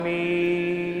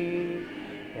me.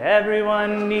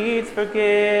 Everyone needs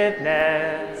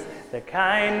forgiveness, the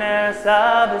kindness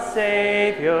of the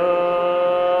Savior,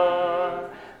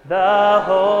 the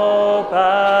hope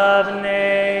of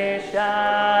nations.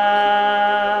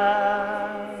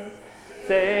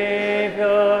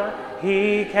 Savior,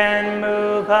 He can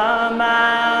move a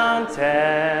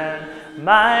mountain.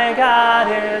 My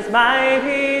God is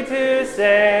mighty to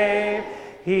save.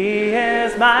 He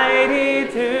is mighty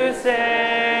to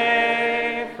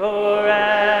save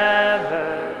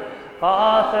forever.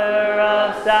 Author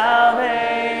of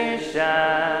salvation,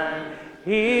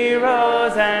 He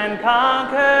rose and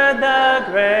conquered the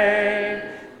grave.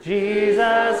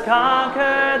 Jesus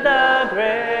conquered the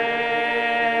grave.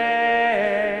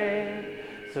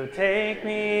 So take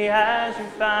me as you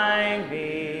find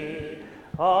me,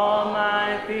 all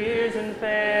my fears and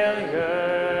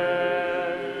failures.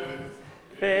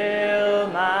 Fill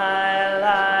my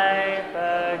life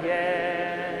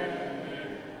again.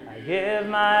 I give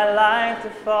my life to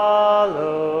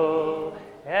follow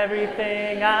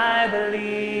everything I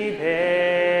believe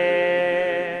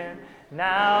in.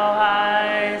 Now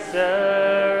I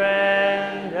surrender.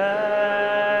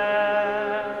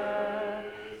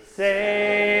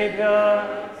 Savior,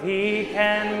 He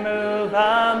can move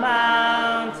a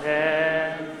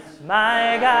mountain.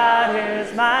 My God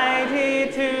is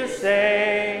mighty to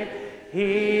save.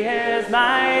 He is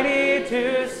mighty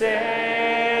to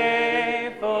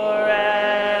save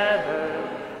forever.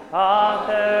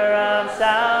 Author of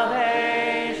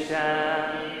salvation,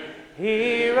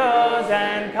 He rose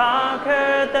and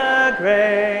conquered the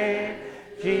grave.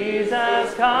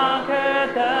 Jesus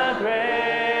conquered the grave.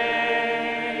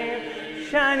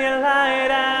 Shine your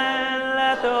light and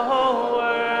let the whole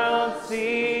world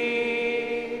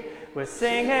see. We're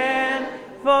singing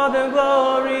for the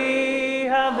glory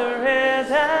of the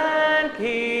risen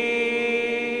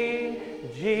King.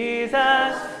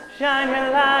 Jesus, shine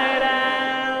your light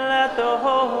and let the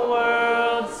whole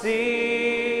world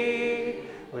see.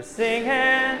 We're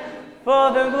singing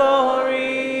for the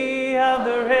glory of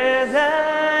the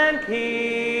risen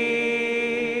King.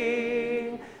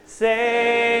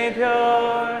 Savior,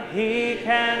 He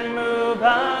can move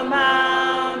a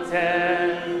mountain.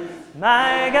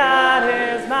 My God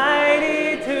is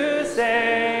mighty to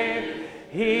save.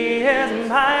 He is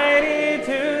mighty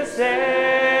to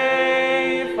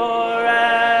save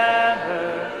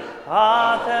forever.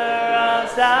 Author of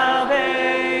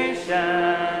salvation,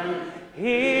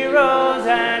 He rose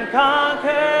and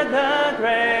conquered the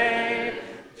grave.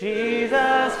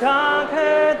 Jesus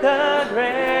conquered the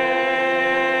grave.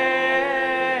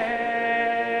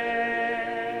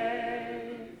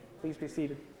 Please be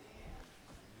seated.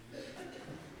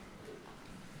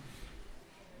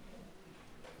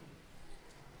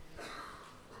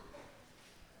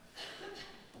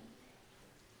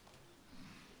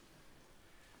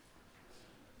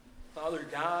 Father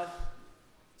God,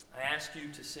 I ask you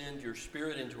to send your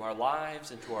Spirit into our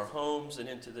lives, into our homes, and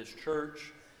into this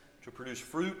church to produce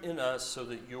fruit in us so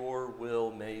that your will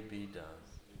may be done.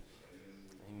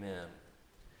 Amen.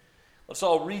 Let's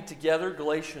all read together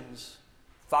Galatians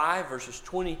 5, verses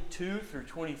 22 through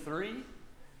 23.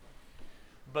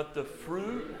 But the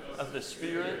fruit of the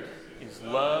Spirit is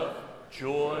love,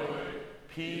 joy,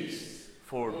 peace,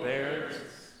 forbearance,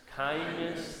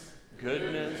 kindness,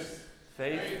 goodness,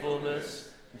 faithfulness,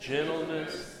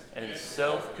 gentleness, and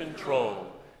self-control.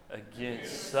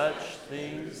 Against such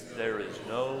things there is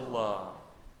no law.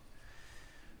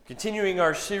 Continuing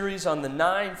our series on the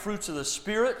 9 fruits of the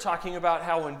Spirit, talking about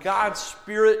how when God's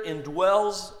Spirit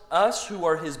indwells us who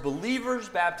are His believers,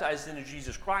 baptized into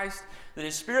Jesus Christ, that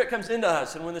His Spirit comes into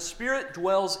us. And when the Spirit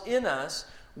dwells in us,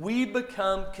 we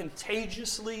become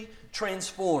contagiously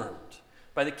transformed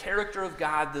by the character of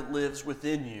God that lives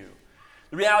within you.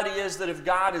 The reality is that if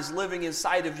God is living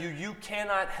inside of you, you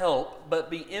cannot help but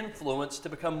be influenced to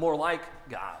become more like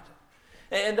God.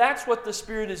 And that's what the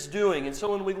Spirit is doing. And so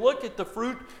when we look at the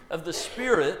fruit of the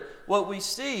Spirit, what we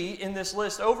see in this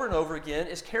list over and over again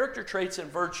is character traits and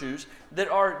virtues that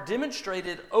are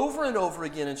demonstrated over and over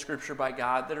again in Scripture by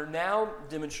God, that are now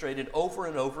demonstrated over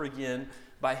and over again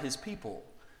by His people,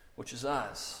 which is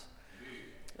us.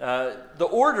 The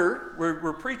order,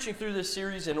 we're preaching through this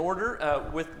series in order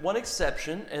with one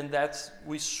exception, and that's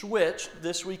we switched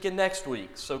this week and next week.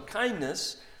 So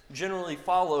kindness generally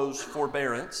follows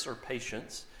forbearance or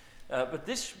patience, but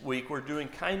this week we're doing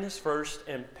kindness first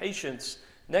and patience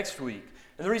next week.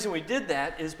 And the reason we did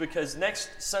that is because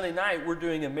next Sunday night we're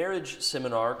doing a marriage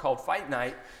seminar called Fight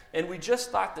Night, and we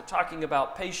just thought that talking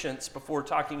about patience before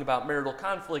talking about marital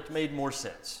conflict made more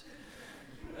sense.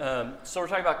 So we're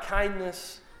talking about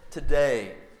kindness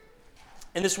today.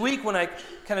 And this week when I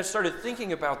kind of started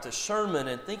thinking about this sermon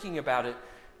and thinking about it,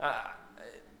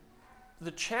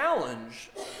 the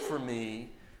challenge for me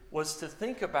was to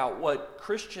think about what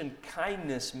Christian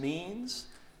kindness means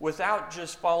without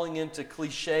just falling into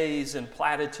cliches and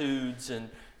platitudes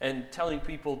and telling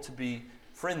people to be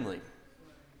friendly.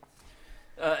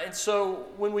 And so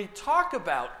when we talk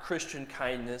about Christian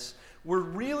kindness, we're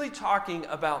really talking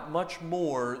about much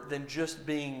more than just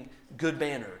being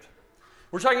good-mannered.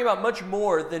 We're talking about much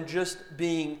more than just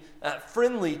being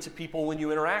friendly to people when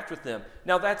you interact with them.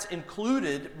 Now, that's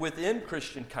included within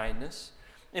Christian kindness.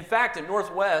 In fact, at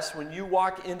Northwest, when you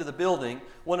walk into the building,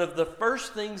 one of the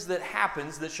first things that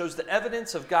happens that shows the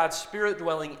evidence of God's Spirit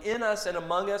dwelling in us and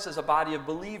among us as a body of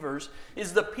believers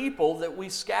is the people that we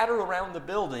scatter around the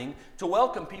building to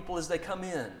welcome people as they come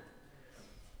in.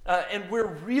 And we're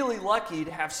really lucky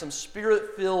to have some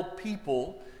Spirit-filled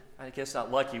people. I guess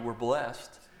not lucky, we're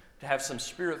blessed to have some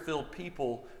Spirit-filled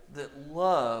people that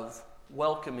love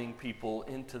welcoming people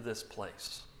into this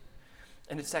place.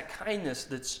 And it's that kindness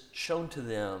that's shown to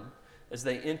them as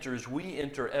they enter, as we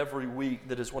enter every week,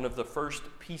 that is one of the first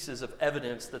pieces of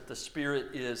evidence that the Spirit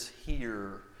is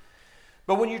here.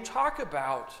 But when you talk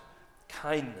about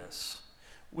kindness,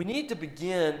 we need to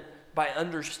begin by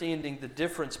understanding the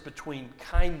difference between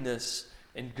kindness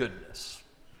and goodness.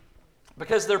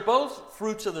 Because they're both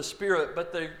fruits of the Spirit,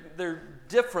 but they're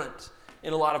different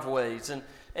in a lot of ways. And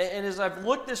as I've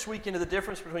looked this week into the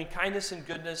difference between kindness and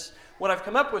goodness, what I've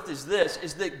come up with is this,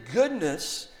 is that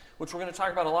goodness, which we're going to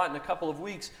talk about a lot in a couple of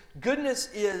weeks, goodness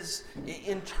is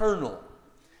internal.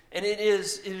 And it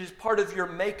is part of your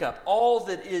makeup. All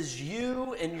that is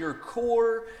you and your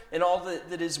core and all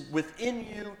that is within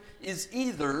you is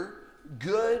either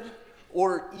good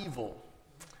or evil.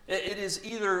 It is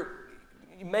either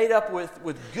made up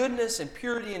with goodness and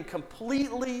purity and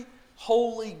completely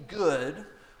wholly good,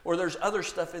 or there's other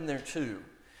stuff in there too.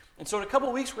 And so in a couple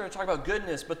of weeks we're going to talk about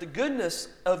goodness, but the goodness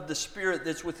of the Spirit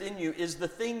that's within you is the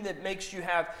thing that makes you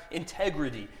have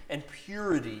integrity and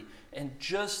purity and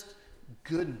just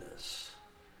goodness.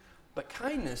 But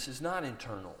kindness is not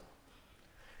internal.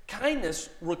 Kindness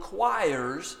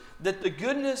requires that the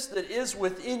goodness that is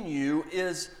within you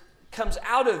comes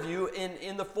out of you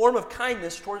in the form of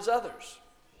kindness towards others.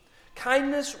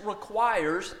 Kindness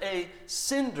requires a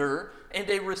sender and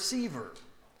a receiver.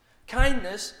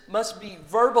 Kindness must be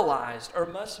verbalized or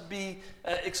must be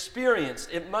experienced.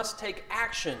 It must take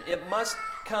action. It must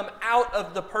come out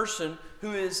of the person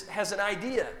who has an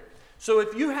idea. So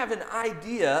if you have an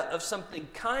idea of something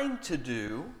kind to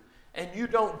do and you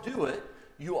don't do it,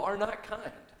 you are not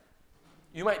kind.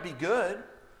 You might be good.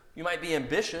 You might be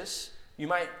ambitious. You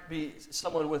might be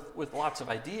someone with lots of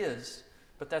ideas,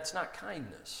 but that's not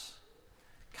kindness.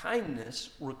 Kindness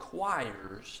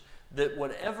requires that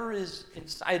whatever is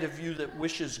inside of you that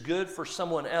wishes good for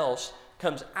someone else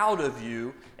comes out of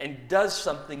you and does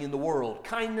something in the world.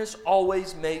 Kindness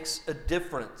always makes a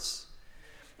difference.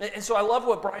 And so I love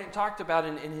what Brian talked about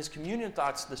in his communion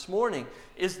thoughts this morning,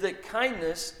 is that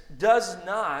kindness does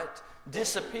not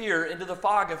disappear into the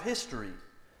fog of history.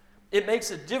 It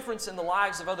makes a difference in the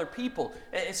lives of other people.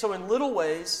 And so in little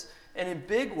ways and in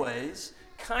big ways,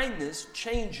 kindness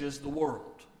changes the world.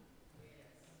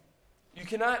 You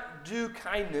cannot do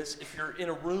kindness if you're in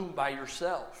a room by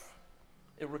yourself.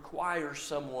 It requires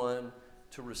someone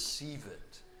to receive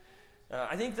it.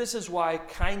 I think this is why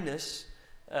kindness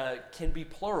can be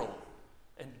plural,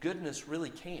 and goodness really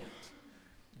can't.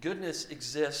 Goodness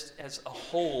exists as a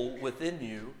whole within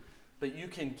you, but you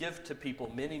can give to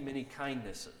people many, many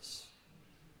kindnesses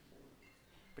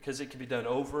because it can be done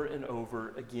over and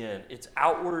over again. It's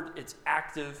outward, it's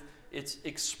active, it's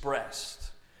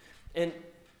expressed. And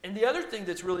the other thing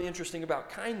that's really interesting about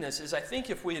kindness is I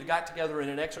think if we had got together in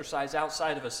an exercise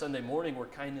outside of a Sunday morning where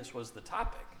kindness was the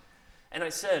topic, and I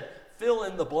said, fill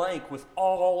in the blank with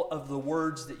all of the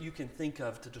words that you can think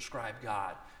of to describe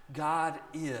God. God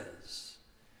is.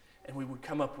 And we would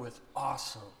come up with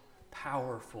awesome,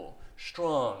 powerful,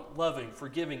 strong, loving,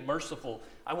 forgiving, merciful.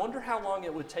 I wonder how long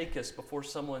it would take us before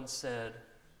someone said,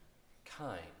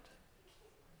 kind.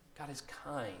 God is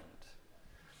kind.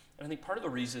 And I think part of the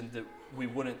reason that we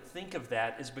wouldn't think of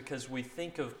that is because we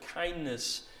think of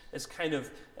kindness as kind of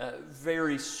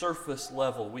very surface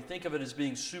level. We think of it as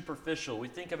being superficial. We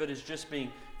think of it as just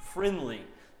being friendly.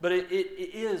 But it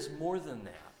is more than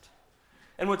that.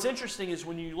 And what's interesting is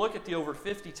when you look at the over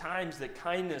 50 times that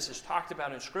kindness is talked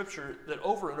about in Scripture, that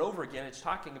over and over again it's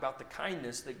talking about the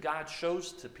kindness that God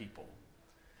shows to people.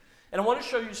 And I want to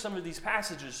show you some of these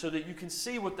passages so that you can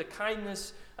see what the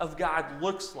kindness of God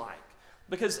looks like.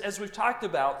 Because as we've talked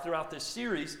about throughout this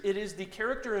series, it is the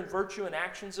character and virtue and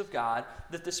actions of God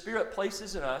that the Spirit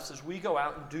places in us as we go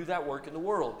out and do that work in the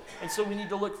world. And so we need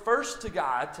to look first to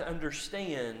God to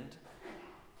understand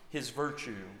His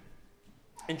virtue.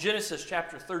 In Genesis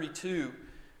chapter 32,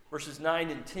 verses 9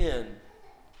 and 10,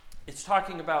 it's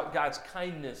talking about God's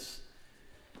kindness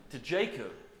to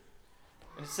Jacob.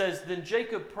 And it says, "Then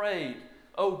Jacob prayed,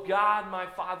 'O God, my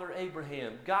father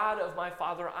Abraham, God of my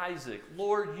father Isaac,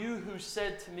 Lord, you who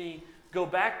said to me, go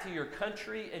back to your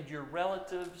country and your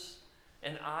relatives,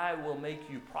 and I will make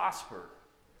you prosper.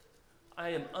 I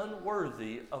am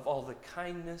unworthy of all the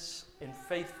kindness and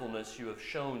faithfulness you have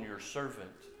shown your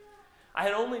servant. I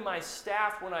had only my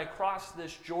staff when I crossed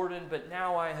this Jordan, but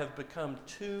now I have become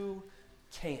 2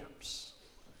 camps.'"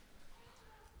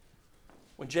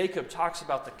 When Jacob talks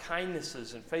about the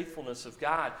kindnesses and faithfulness of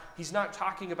God, he's not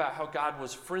talking about how God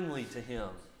was friendly to him.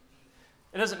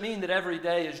 It doesn't mean that every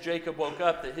day as Jacob woke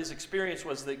up that his experience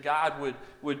was that God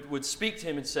would speak to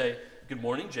him and say, "Good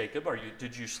morning, Jacob.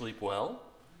 Did you sleep well?"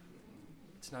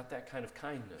 It's not that kind of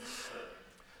kindness.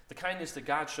 The kindness that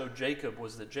God showed Jacob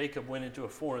was that Jacob went into a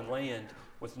foreign land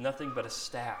with nothing but a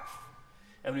staff.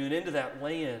 And when he went into that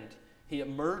land, he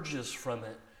emerges from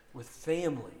it with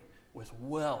family, with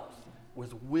wealth,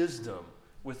 with wisdom,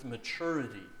 with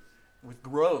maturity, with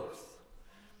growth.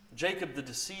 Jacob the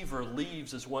deceiver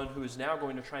leaves as one who is now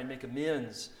going to try and make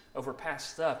amends over past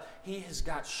stuff. He has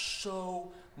got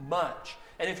so much.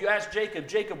 And if you ask Jacob,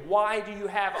 "Jacob, why do you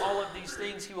have all of these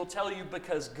things?" he will tell you,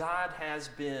 "Because God has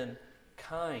been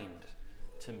kind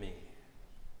to me."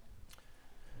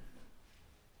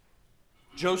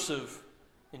 Joseph,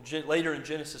 later in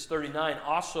Genesis 39,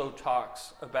 also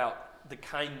talks about the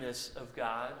kindness of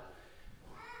God.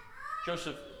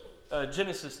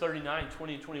 Genesis 39,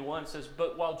 20 and 21 says,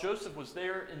 "But while Joseph was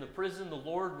there in the prison, the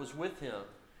Lord was with him.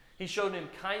 He showed him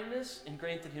kindness and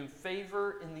granted him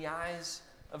favor in the eyes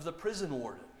of the prison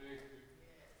warden."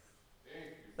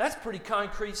 That's pretty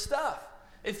concrete stuff.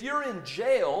 If you're in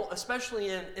jail, especially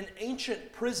in an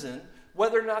ancient prison,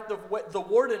 whether or not the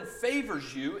warden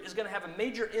favors you is going to have a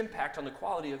major impact on the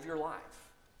quality of your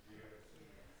life.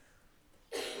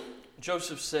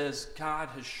 Joseph says, "God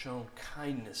has shown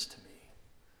kindness to me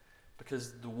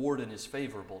because the warden is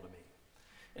favorable to me."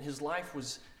 And his life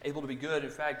was able to be good.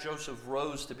 In fact, Joseph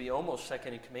rose to be almost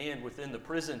second in command within the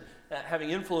prison,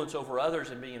 having influence over others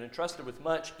and being entrusted with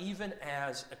much, even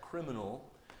as a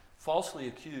criminal falsely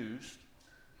accused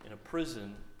in a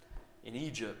prison in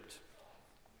Egypt.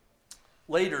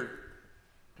 Later,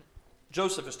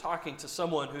 Joseph is talking to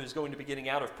someone who is going to be getting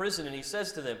out of prison, and he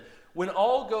says to them, "When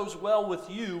all goes well with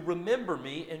you, remember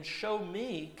me and show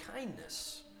me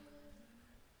kindness.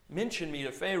 Mention me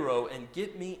to Pharaoh and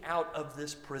get me out of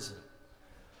this prison."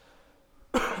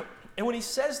 And when he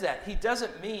says that, he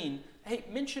doesn't mean, "Hey,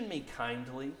 mention me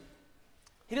kindly."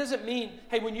 He doesn't mean,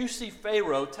 "Hey, when you see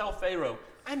Pharaoh, tell Pharaoh,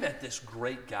 I met this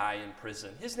great guy in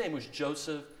prison. His name was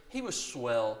Joseph. He was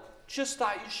swell. Just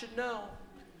thought you should know."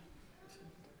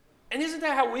 And isn't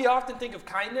that how we often think of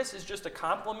kindness, as just a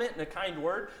compliment and a kind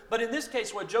word? But in this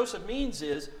case, what Joseph means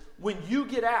is, when you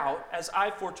get out, as I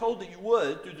foretold that you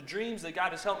would, through the dreams that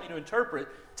God has helped me to interpret,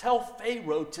 tell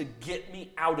Pharaoh to get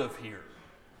me out of here.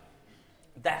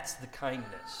 That's the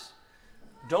kindness.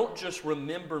 Don't just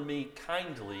remember me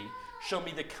kindly. Show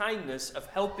me the kindness of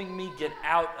helping me get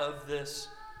out of this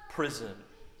prison.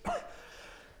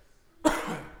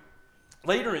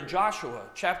 Later in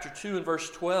Joshua chapter 2 and verse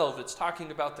 12, it's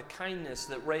talking about the kindness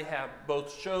that Rahab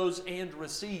both shows and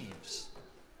receives.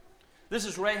 This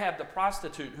is Rahab the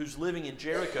prostitute who's living in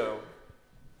Jericho.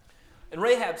 And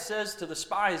Rahab says to the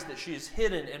spies that she is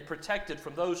hidden and protected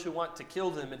from those who want to kill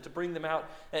them and to bring them out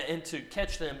and to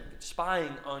catch them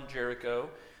spying on Jericho.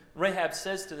 Rahab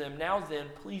says to them, "Now then,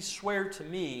 please swear to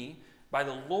me by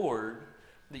the Lord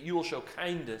that you will show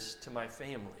kindness to my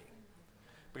family,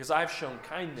 because I've shown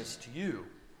kindness to you.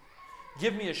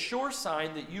 Give me a sure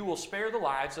sign that you will spare the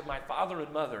lives of my father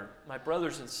and mother, my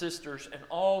brothers and sisters, and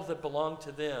all that belong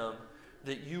to them,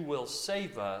 that you will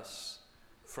save us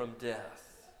from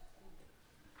death."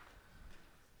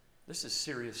 This is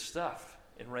serious stuff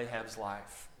in Rahab's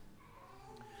life.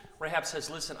 Rahab says,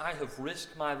 "Listen, I have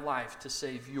risked my life to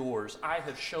save yours. I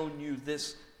have shown you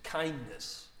this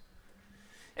kindness."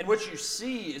 And what you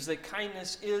see is that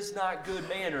kindness is not good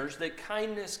manners, that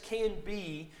kindness can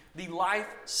be the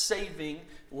life-saving,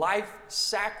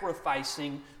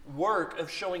 life-sacrificing work of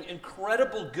showing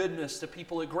incredible goodness to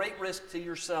people at great risk to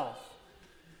yourself.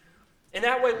 And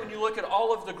that way, when you look at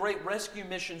all of the great rescue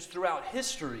missions throughout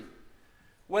history,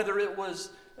 whether it was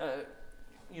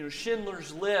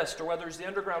Schindler's List, or whether it's the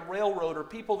Underground Railroad, or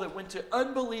people that went to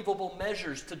unbelievable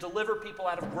measures to deliver people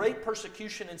out of great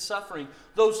persecution and suffering,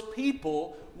 those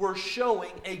people were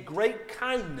showing a great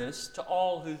kindness to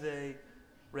all who they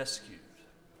rescued.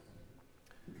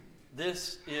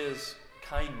 This is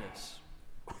kindness.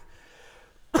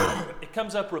 It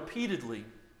comes up repeatedly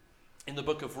in the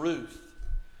book of Ruth.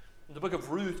 In the book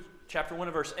of Ruth, chapter 1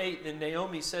 and verse 8, then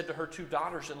Naomi said to her 2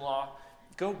 daughters-in-law,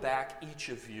 "Go back, each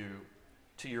of you,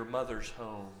 to your mother's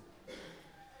home.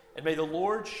 And may the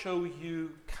Lord show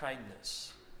you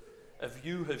kindness, as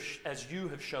you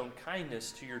have shown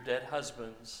kindness to your dead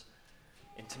husbands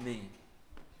and to me."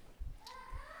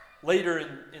 Later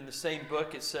in the same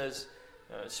book, it says,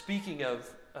 speaking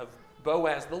of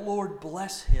Boaz, "The Lord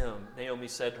bless him," Naomi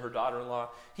said to her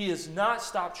daughter-in-law. "He has not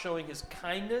stopped showing his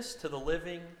kindness to the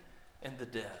living and the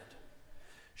dead."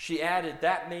 She added,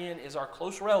 "That man is our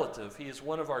close relative. He is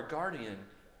one of our guardian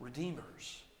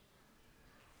redeemers."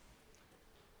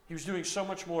 He was doing so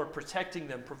much more, protecting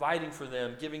them, providing for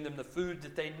them, giving them the food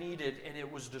that they needed, and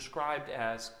it was described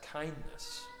as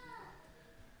kindness.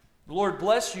 "The Lord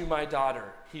bless you, my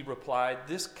daughter," he replied.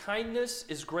 "This kindness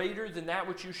is greater than that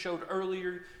which you showed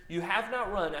earlier. You have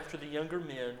not run after the younger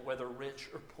men, whether rich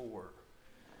or poor."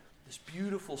 This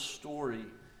beautiful story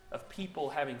of people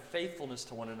having faithfulness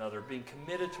to one another, being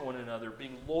committed to one another,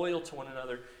 being loyal to one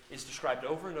another, is described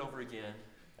over and over again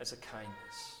as a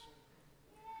kindness.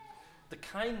 The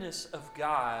kindness of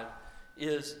God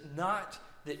is not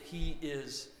that He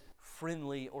is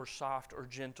friendly or soft or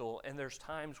gentle, and there's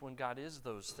times when God is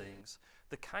those things.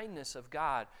 The kindness of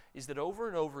God is that over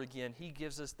and over again, He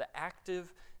gives us the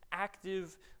active,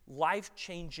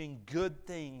 life-changing good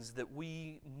things that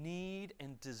we need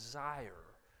and desire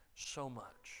so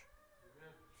much.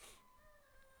 Amen.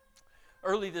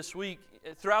 Early this week,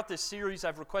 throughout this series,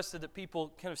 I've requested that people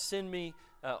kind of send me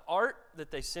art, that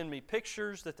they send me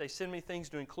pictures, that they send me things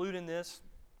to include in this.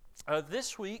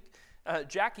 This week,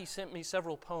 Jackie sent me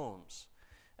several poems,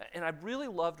 and I really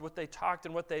loved what they talked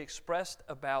and what they expressed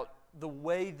about the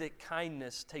way that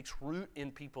kindness takes root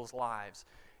in people's lives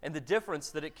and the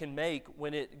difference that it can make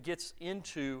when it gets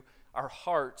into our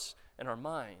hearts and our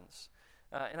minds.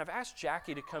 And I've asked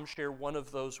Jackie to come share one of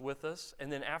those with us,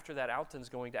 and then after that, Alton's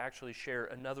going to actually share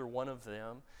another one of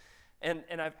them.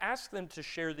 And I've asked them to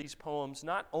share these poems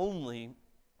not only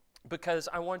because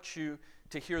I want you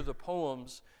to hear the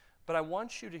poems, but I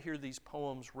want you to hear these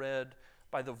poems read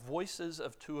by the voices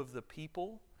of 2 of the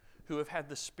people who have had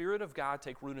the Spirit of God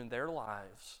take root in their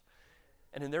lives.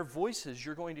 And in their voices,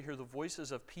 you're going to hear the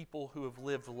voices of people who have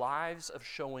lived lives of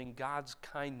showing God's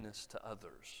kindness to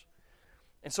others.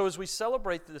 And so as we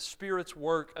celebrate the Spirit's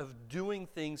work of doing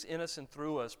things in us and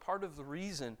through us, part of the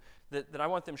reason that I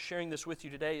want them sharing this with you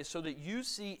today is so that you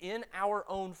see in our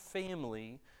own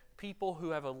family people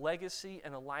who have a legacy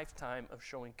and a lifetime of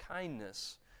showing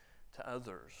kindness to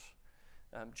others.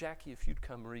 Jackie, if you'd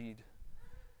come read.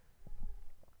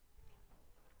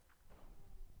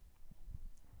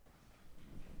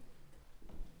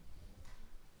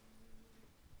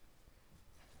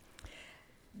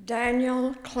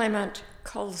 Daniel Clement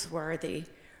Colesworthy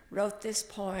wrote this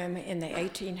poem in the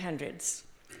 1800s.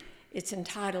 It's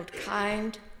entitled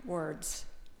Kind Words.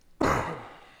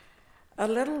 A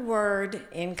little word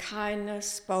in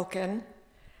kindness spoken,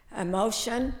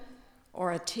 emotion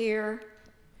or a tear,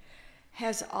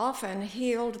 has often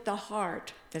healed the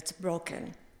heart that's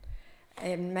broken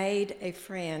and made a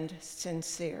friend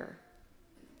sincere.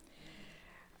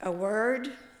 A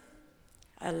word,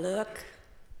 a look,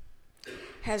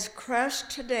 has crushed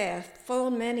to death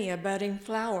full many a budding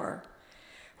flower,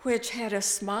 which had a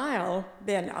smile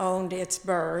been owned its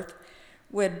birth,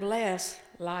 would bless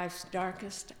life's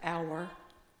darkest hour.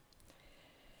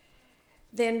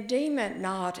 Then deem it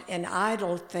not an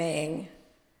idle thing,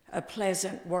 a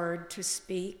pleasant word to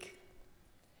speak.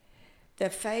 The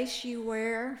face you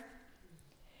wear,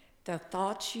 the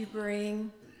thoughts you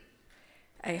bring,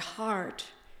 a heart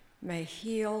may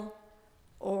heal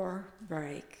or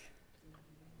break.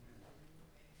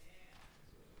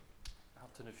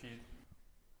 Alton, if you...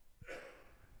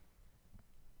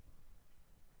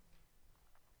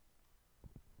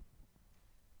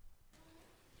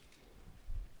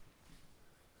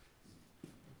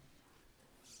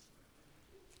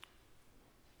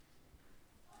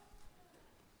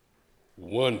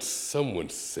 Once someone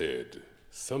said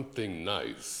something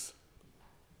nice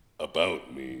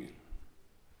about me,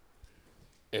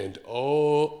 and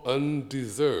all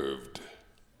undeserved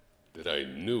that I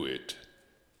knew it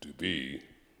to be.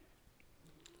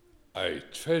 I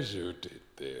treasured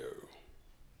it there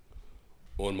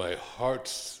on my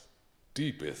heart's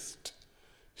deepest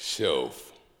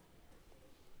shelf.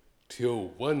 till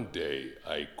one day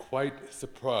I quite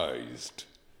surprised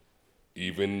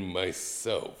even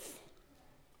myself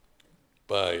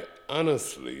by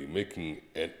honestly making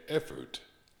an effort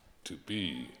to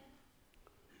be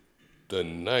the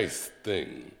nice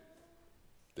thing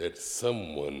that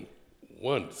someone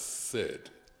once said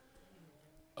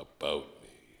about me.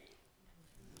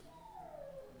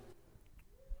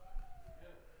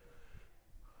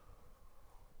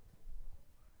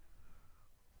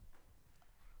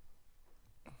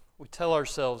 We tell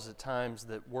ourselves at times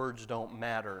that words don't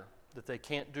matter, that they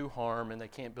can't do harm and they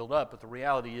can't build up, but the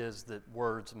reality is that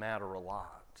words matter a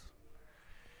lot.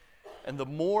 And the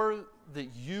more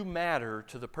that you matter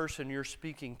to the person you're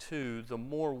speaking to, the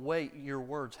more weight your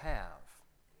words have.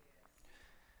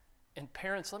 And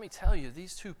parents, let me tell you,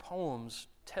 these two poems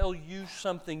tell you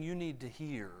something you need to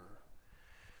hear.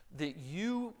 That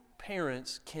you,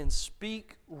 parents, can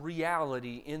speak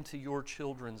reality into your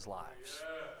children's lives.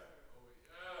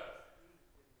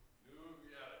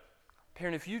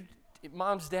 Parent,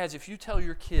 moms, dads, if you tell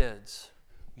your kids,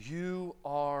 you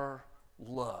are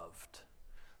loved,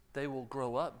 they will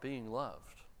grow up being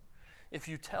loved. If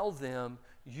you tell them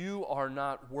you are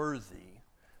not worthy,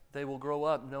 they will grow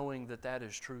up knowing that that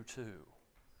is true too.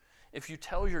 If you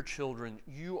tell your children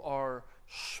you are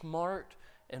smart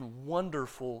and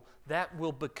wonderful, that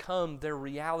will become their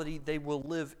reality. They will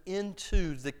live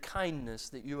into the kindness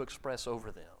that you express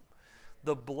over them.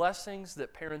 The blessings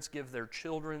that parents give their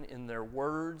children in their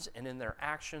words and in their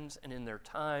actions and in their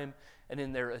time and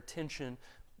in their attention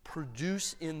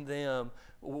produce in them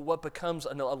what becomes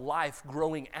a life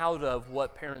growing out of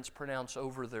what parents pronounce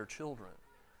over their children.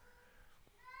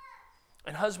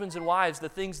 And husbands and wives, the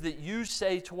things that you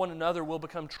say to one another will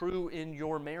become true in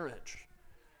your marriage.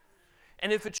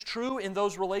 And if it's true in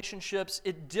those relationships,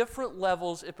 at different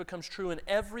levels, it becomes true in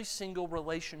every single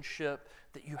relationship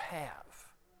that you have.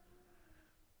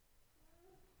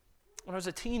 When I was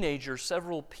a teenager,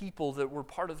 several people that were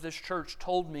part of this church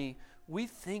told me, "We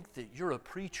think that you're a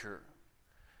preacher."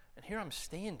 And here I'm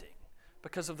standing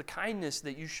because of the kindness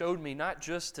that you showed me, not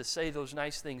just to say those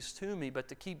nice things to me, but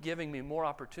to keep giving me more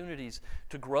opportunities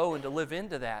to grow and to live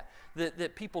into that.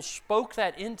 That people spoke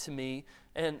that into me,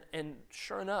 and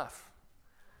sure enough,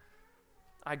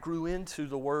 I grew into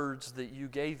the words that you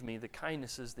gave me, the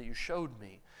kindnesses that you showed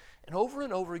me. And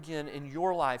over again in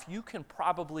your life, you can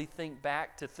probably think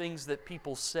back to things that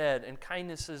people said and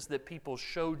kindnesses that people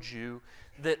showed you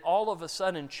that all of a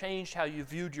sudden changed how you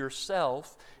viewed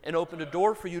yourself and opened a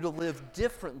door for you to live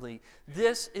differently.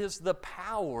 This is the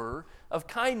power of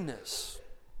kindness.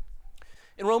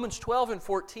 In Romans 12 and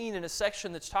 14, in a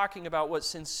section that's talking about what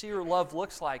sincere love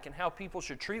looks like and how people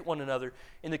should treat one another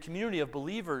in the community of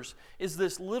believers, is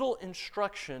this little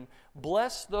instruction: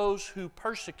 bless those who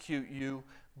persecute you,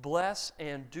 bless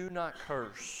and do not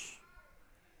curse.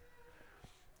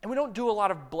 And we don't do a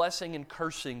lot of blessing and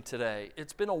cursing today.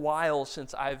 It's been a while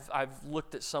since I've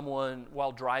looked at someone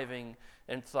while driving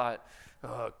and thought,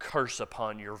 curse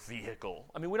upon your vehicle.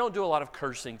 I mean, we don't do a lot of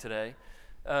cursing today.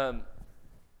 But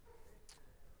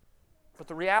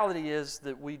the reality is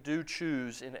that we do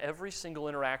choose in every single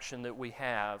interaction that we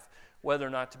have whether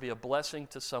or not to be a blessing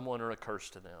to someone or a curse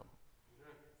to them.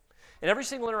 In every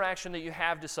single interaction that you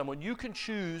have to someone, you can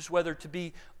choose whether to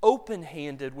be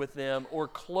open-handed with them or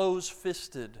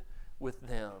close-fisted with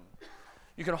them.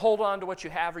 You can hold on to what you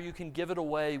have, or you can give it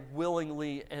away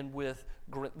willingly and with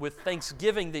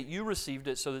thanksgiving that you received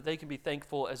it, so that they can be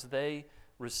thankful as they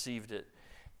received it.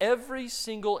 Every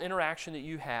single interaction that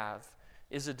you have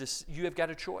you have got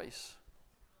a choice.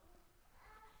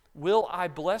 Will I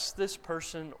bless this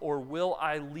person, or will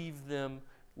I leave them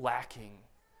lacking?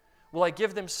 Will I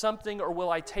give them something, or will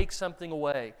I take something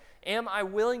away? Am I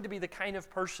willing to be the kind of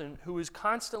person who is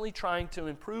constantly trying to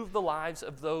improve the lives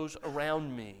of those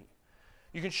around me?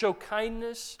 You can show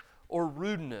kindness or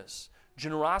rudeness,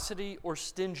 generosity or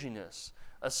stinginess,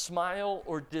 a smile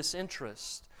or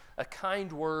disinterest, a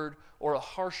kind word or a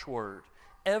harsh word.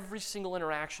 Every single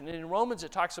interaction. And in Romans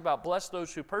it talks about bless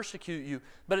those who persecute you,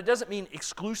 but it doesn't mean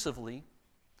exclusively.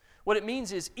 What it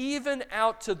means is even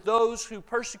out to those who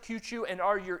persecute you and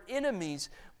are your enemies,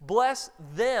 bless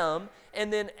them,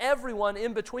 and then everyone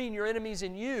in between your enemies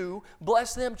and you,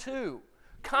 bless them too.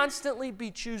 Constantly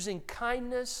be choosing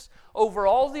kindness over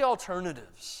all the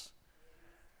alternatives.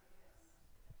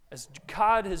 As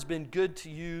God has been good to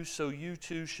you, so you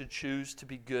too should choose to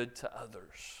be good to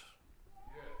others.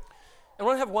 I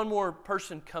want to have one more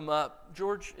person come up.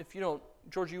 George,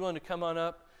 you want to come on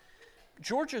up?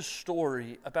 George's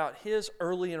story about his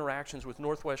early interactions with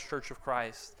Northwest Church of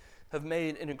Christ have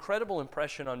made an incredible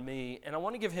impression on me, and I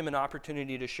want to give him an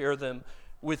opportunity to share them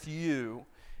with you.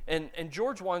 And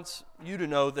George wants you to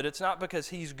know that it's not because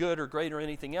he's good or great or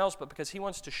anything else, but because he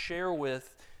wants to share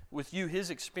with you his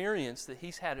experience that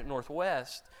he's had at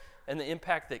Northwest and the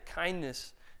impact that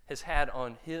kindness has had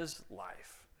on his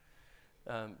life.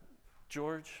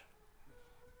 George,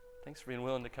 thanks for being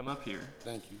willing to come up here.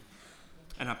 Thank you.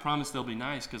 And I promise they'll be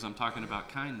nice because I'm talking about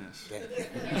kindness.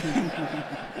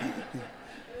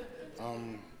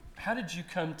 How did you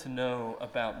come to know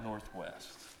about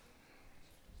Northwest?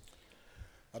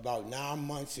 About 9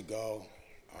 months ago,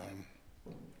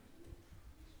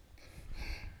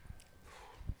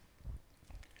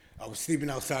 I was sleeping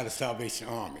outside the Salvation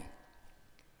Army.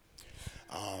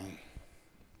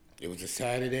 It was a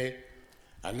Saturday.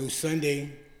 I knew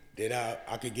Sunday that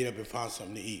I could get up and find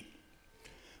something to eat.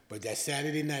 But that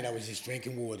Saturday night, I was just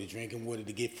drinking water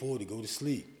to get full, to go to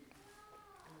sleep.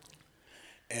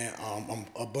 And I'm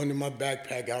up under my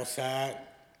backpack outside,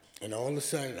 and all of a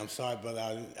sudden, I'm sorry,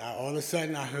 brother, all of a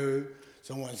sudden I heard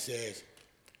someone says,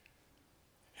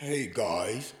 "Hey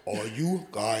guys, are you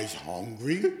guys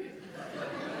hungry?"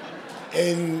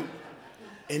 And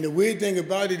the weird thing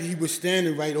about it, he was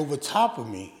standing right over top of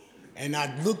me. And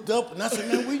I looked up and I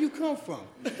said, "Man, where you come from?"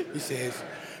 He says,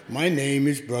 "My name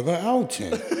is Brother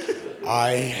Alton. I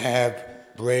have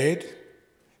bread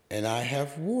and I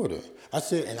have water." I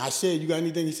said, "You got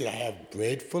anything?" He said, "I have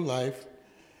bread for life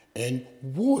and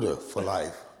water for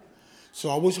life." So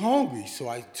I was hungry. So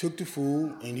I took the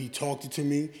food and he talked it to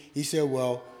me. He said,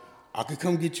 "Well, I could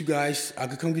come get you guys. I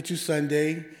could come get you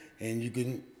Sunday and you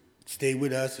can stay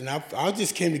with us." And I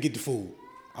just came to get the food.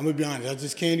 I'm going to be honest. I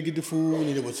just came to get the food, and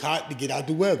it was hot to get out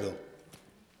the weather.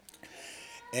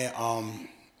 And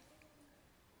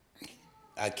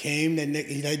I came that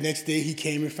next day. He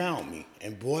came and found me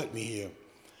and brought me here.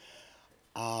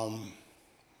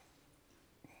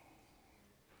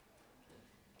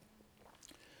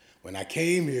 When I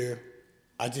came here,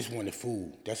 I just wanted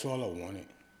food. That's all I wanted.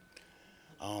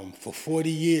 For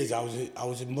 40 years, I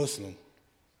was a Muslim.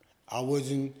 I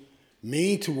wasn't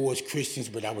mean towards Christians,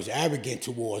 but I was arrogant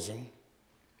towards them.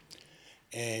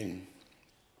 And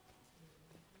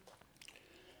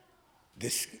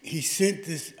he sent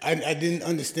this, I didn't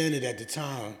understand it at the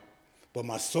time, but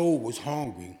my soul was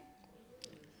hungry.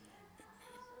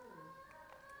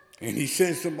 And he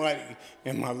sent somebody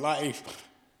in my life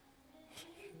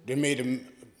that made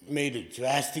a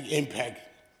drastic impact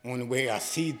on the way I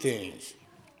see things.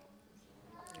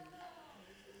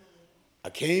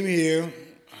 I came here,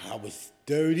 I was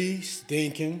dirty,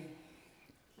 stinking,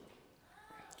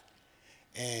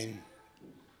 and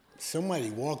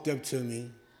somebody walked up to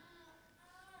me,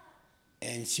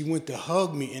 and she went to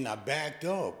hug me, and I backed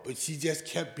up, but she just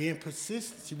kept being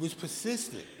persistent. She was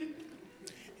persistent,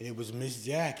 and it was Miss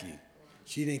Jackie.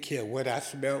 She didn't care what I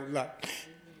smelled like,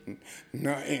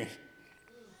 nothing.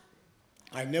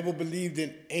 I never believed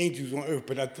in angels on earth,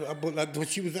 but I thought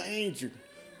she was an angel.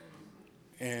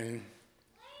 And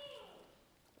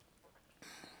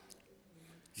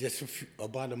just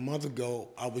about a month ago,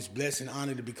 I was blessed and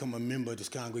honored to become a member of this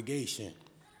congregation.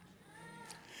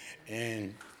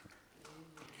 And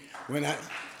when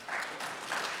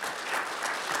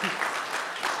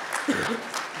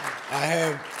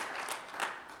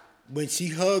when she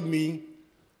hugged me,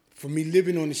 for me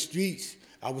living on the streets,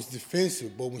 I was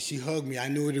defensive, but when she hugged me, I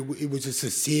knew it was a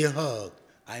sincere hug.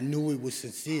 I knew it was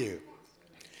sincere.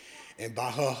 And by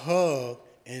her hug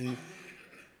and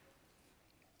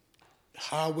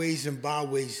highways and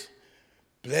byways,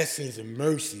 blessings and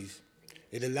mercies,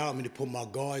 it allowed me to put my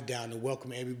guard down and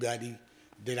welcome everybody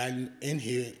that I'm in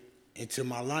here into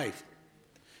my life.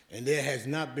 And there has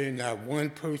not been not one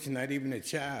person, not even a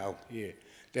child here,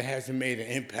 that hasn't made an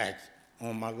impact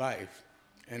on my life.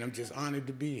 And I'm just honored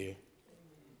to be here.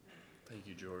 Thank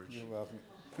you, George. You're welcome.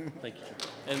 Thank you.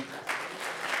 And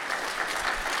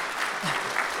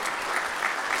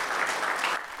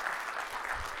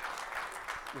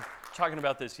we were talking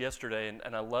about this yesterday,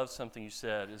 and I love something you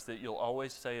said, is that you'll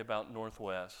always say about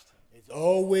Northwest. There's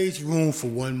always room for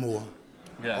one more.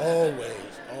 Yeah.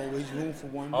 Always room for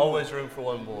one more. Always room for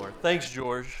one more. Thanks,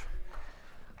 George.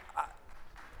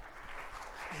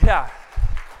 Yeah.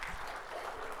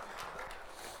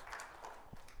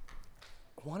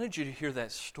 I wanted you to hear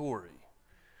that story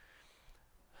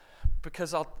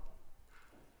because I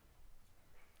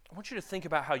want you to think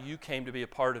about how you came to be a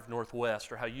part of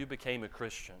Northwest or how you became a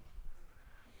Christian.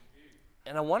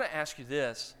 And I want to ask you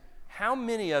this. How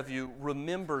many of you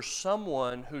remember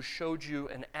someone who showed you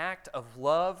an act of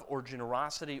love or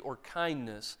generosity or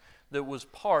kindness that was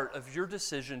part of your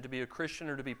decision to be a Christian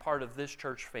or to be part of this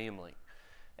church family?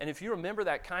 And if you remember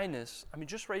that kindness,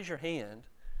 just raise your hand.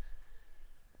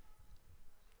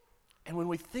 And when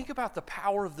we think about the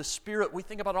power of the Spirit, we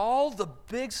think about all the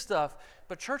big stuff.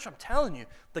 But church, I'm telling you,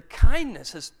 the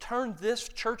kindness has turned this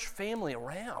church family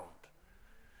around.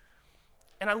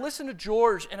 And I listen to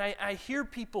George, and I hear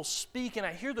people speak, and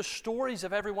I hear the stories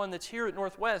of everyone that's here at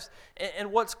Northwest.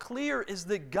 And what's clear is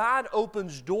that God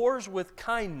opens doors with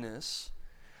kindness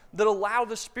that allow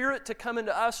the Spirit to come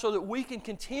into us so that we can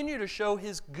continue to show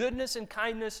His goodness and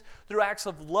kindness through acts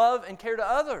of love and care to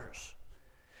others.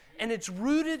 And it's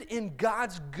rooted in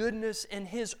God's goodness and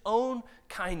His own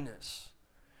kindness.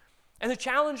 And the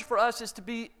challenge for us is to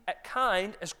be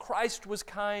kind as Christ was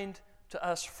kind to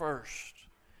us first.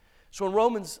 So in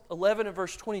Romans 11 and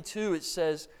verse 22, it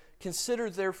says, "Consider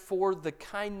therefore the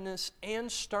kindness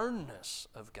and sternness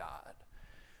of God.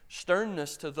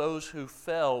 Sternness to those who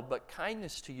fell, but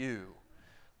kindness to you,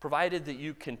 provided that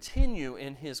you continue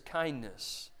in His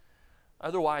kindness.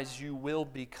 Otherwise you will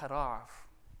be cut off."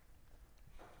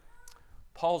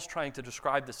 Paul's trying to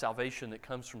describe the salvation that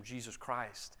comes from Jesus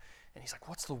Christ. And he's like,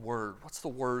 what's the word? What's the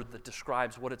word that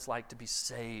describes what it's like to be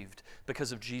saved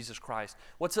because of Jesus Christ?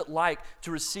 What's it like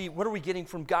to receive, what are we getting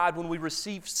from God when we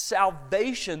receive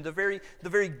salvation, the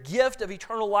very gift of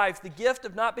eternal life, the gift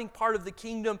of not being part of the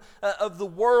kingdom of the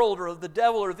world or of the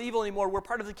devil or of evil anymore? We're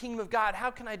part of the kingdom of God. How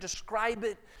can I describe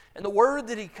it? And the word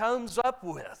that he comes up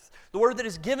with, the word that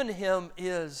is given to him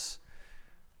is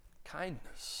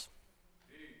kindness.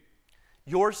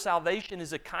 Your salvation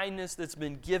is a kindness that's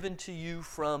been given to you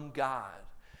from God.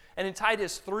 And in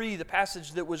Titus 3, the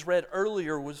passage that was read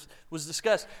earlier was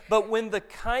discussed. But when the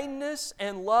kindness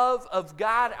and love of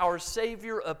God our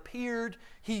Savior appeared,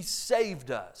 He saved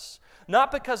us.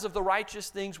 Not because of the righteous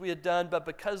things we had done, but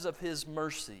because of His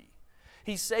mercy.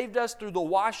 He saved us through the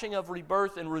washing of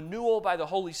rebirth and renewal by the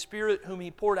Holy Spirit, whom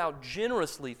He poured out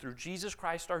generously through Jesus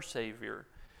Christ our Savior,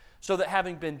 so that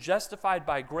having been justified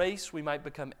by grace, we might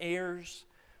become heirs,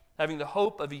 having the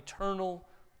hope of eternal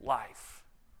life.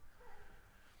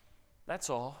 That's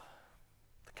all.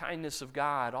 The kindness of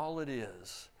God, all it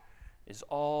is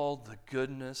all the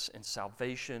goodness and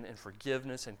salvation and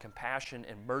forgiveness and compassion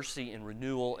and mercy and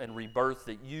renewal and rebirth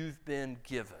that you've been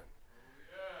given.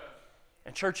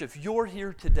 And church, if you're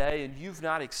here today and you've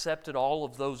not accepted all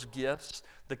of those gifts,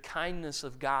 the kindness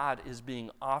of God is being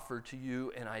offered to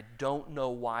you, and I don't know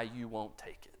why you won't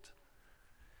take it.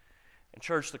 And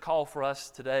church, the call for us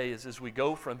today is, as we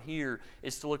go from here,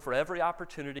 is to look for every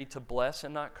opportunity to bless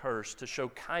and not curse, to show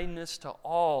kindness to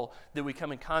all that we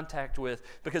come in contact with,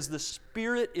 because the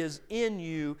Spirit is in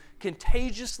you,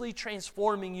 contagiously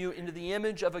transforming you into the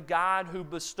image of a God who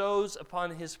bestows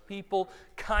upon His people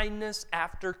kindness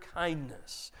after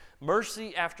kindness,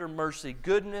 mercy after mercy,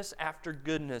 goodness after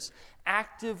goodness,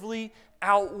 actively,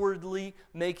 outwardly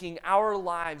making our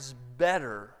lives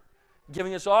better,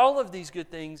 giving us all of these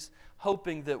good things,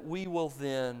 hoping that we will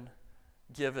then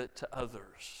give it to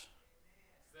others.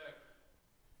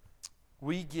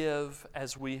 We give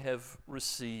as we have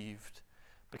received,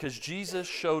 because Jesus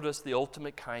showed us the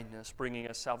ultimate kindness, bringing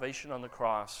us salvation on the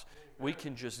cross. We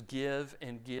can just give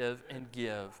and give and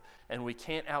give, and we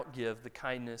can't outgive the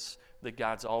kindness that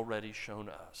God's already shown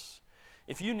us.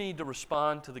 If you need to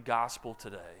respond to the gospel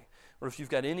today, or if you've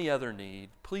got any other need,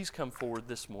 please come forward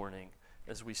this morning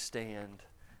as we stand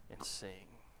and sing.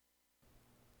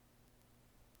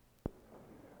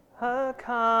 A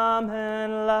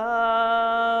common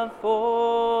love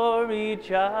for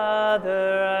each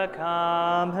other, a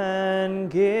common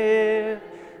gift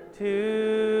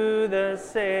to the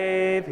Savior.